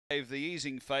The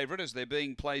easing favourite as they're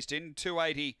being placed in,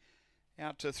 $2.80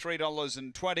 out to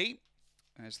 $3.20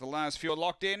 as the last few are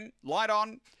locked in. Light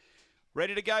on,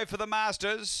 ready to go for the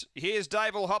Masters. Here's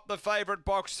Dave will hop the favourite,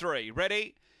 box 3.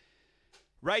 Ready?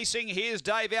 Racing, here's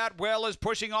Dave out well, is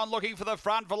pushing on, looking for the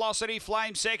front. Velocity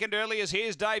Flame second early as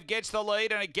here's Dave gets the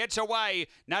lead and it gets away.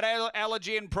 Nut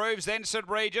Allergy improves, then St.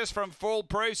 Regis from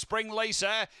Foolproof, Spring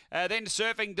Lisa, then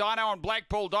Surfing Dino and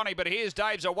Blackpool Donny. But here's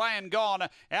Dave's away and gone.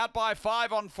 Out by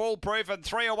 5 on Foolproof and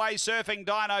 3 away Surfing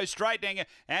Dino straightening.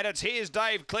 And it's here's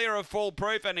Dave clear of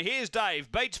Foolproof and here's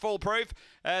Dave beats Foolproof.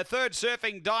 Third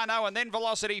Surfing Dino and then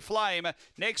Velocity Flame.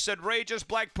 Next St. Regis,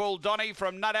 Blackpool Donny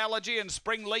from Nut Allergy and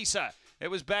Spring Lisa. It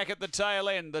was back at the tail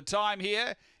end. The time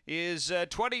here is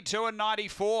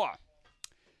 22:94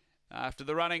 after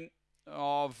the running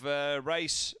of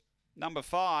race number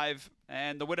 5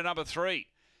 and the winner number 3,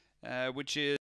 which is